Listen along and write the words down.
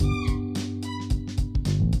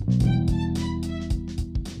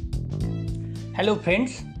Hello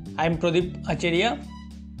friends, I am Pradeep Acharya.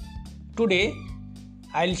 Today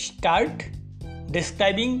I will start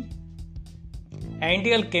describing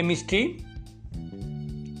analytical chemistry.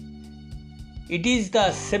 It is the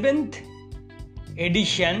 7th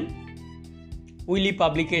edition Wiley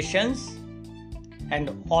Publications and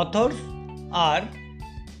authors are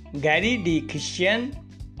Gary D. Christian,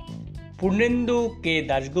 Purnendu K.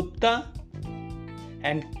 Dasgupta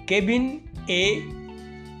and Kevin A.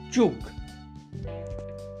 Chuk.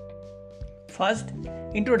 First,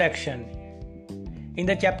 introduction. In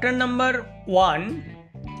the chapter number 1,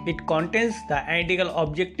 it contains the analytical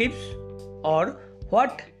objectives or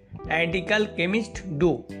what analytical chemists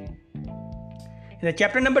do. In the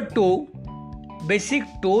chapter number 2, basic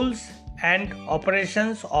tools and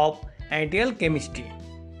operations of analytical chemistry.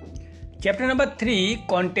 Chapter number 3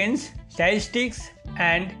 contains statistics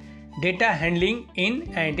and data handling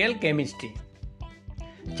in analytical chemistry.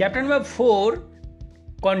 Chapter number 4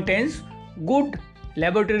 contains good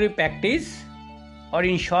laboratory practice, or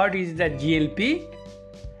in short is the GLP,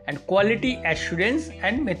 and quality assurance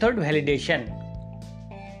and method validation.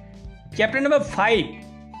 Chapter number 5,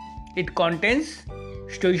 it contains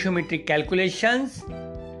stoichiometric calculations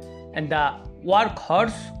and the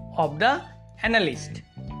workhorse of the analyst.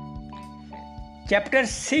 Chapter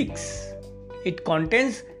 6, it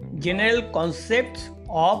contains general concepts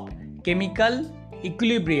of chemical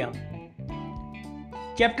equilibrium.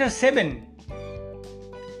 Chapter 7,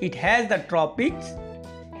 it has the topics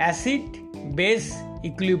acid-base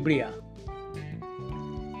equilibria.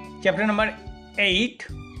 Chapter number 8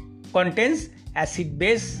 contains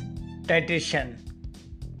acid-base titration.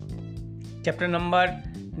 Chapter number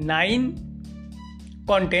 9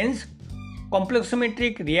 contains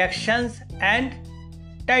complexometric reactions and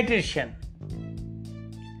titration.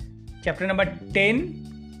 Chapter number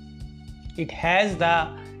 10, it has the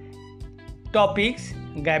topics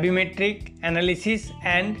gravimetric analysis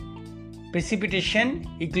and precipitation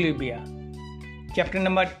equilibria. Chapter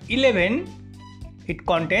number 11, it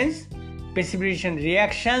contains precipitation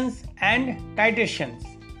reactions and titrations.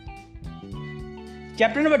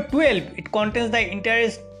 Chapter number 12, it contains the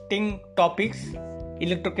interesting topics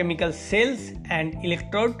electrochemical cells and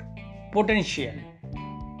electrode potential.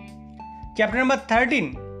 Chapter number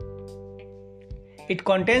 13, it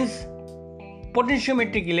contains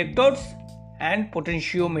potentiometric electrodes and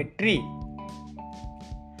potentiometry.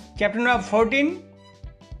 Chapter number 14,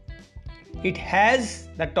 it has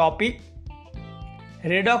the topic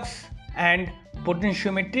redox and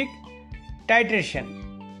potentiometric titration.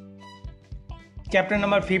 Chapter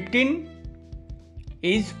number 15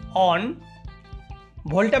 is on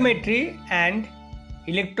voltammetry and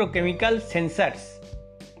electrochemical sensors.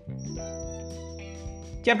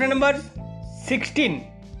 Chapter number 16,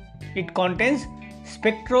 it contains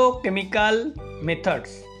spectrochemical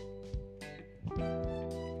methods.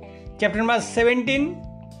 Chapter number 17,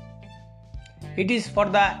 it is for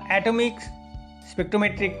the atomic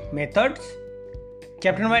spectrometric methods.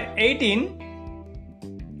 Chapter number 18,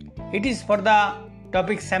 it is for the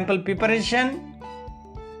topic sample preparation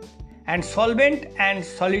and solvent and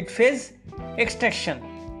solid phase extraction.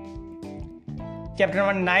 Chapter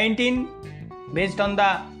number 19, based on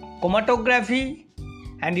the chromatography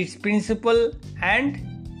and its principle and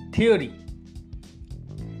theory.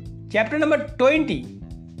 Chapter number 20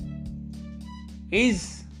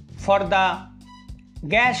 is for the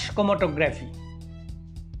gas chromatography.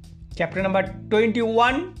 Chapter number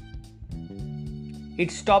 21,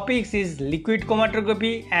 its topics is liquid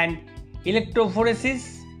chromatography and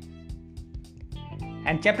electrophoresis.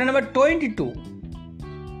 And chapter number 22,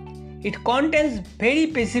 it contains very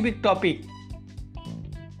specific topic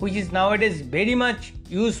which is nowadays very much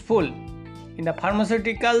useful in the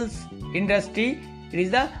pharmaceuticals industry. It is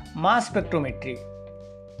the mass spectrometry.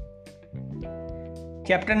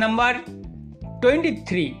 Chapter number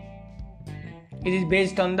 23, it is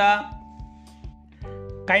based on the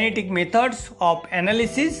kinetic methods of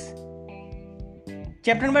analysis.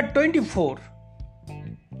 Chapter number 24,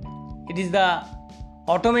 it is the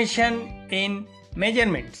automation in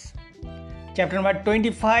measurements. Chapter number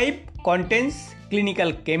 25 contains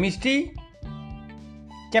clinical chemistry.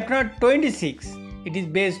 Chapter number 26, it is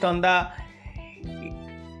based on the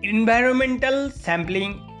environmental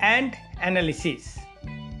sampling and analysis.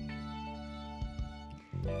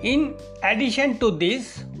 In addition to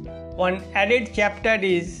this, one added chapter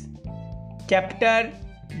is chapter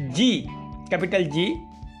G, capital G.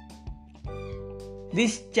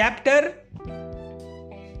 This chapter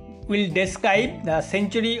will describe the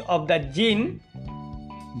century of the gene,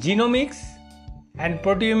 genomics and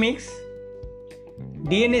proteomics,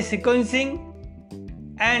 DNA sequencing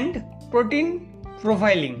and protein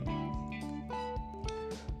profiling.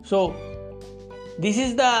 So this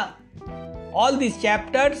is all these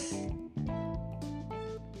chapters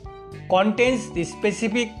contains the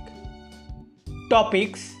specific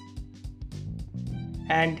topics,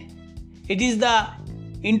 and it is the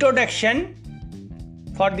introduction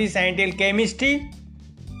for this analytical chemistry.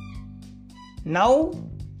 Now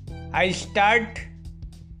I'll start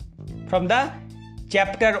from the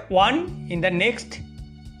chapter 1 in the next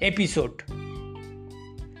episode.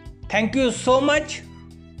 Thank you so much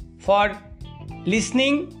for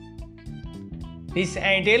listening this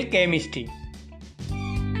analytical chemistry.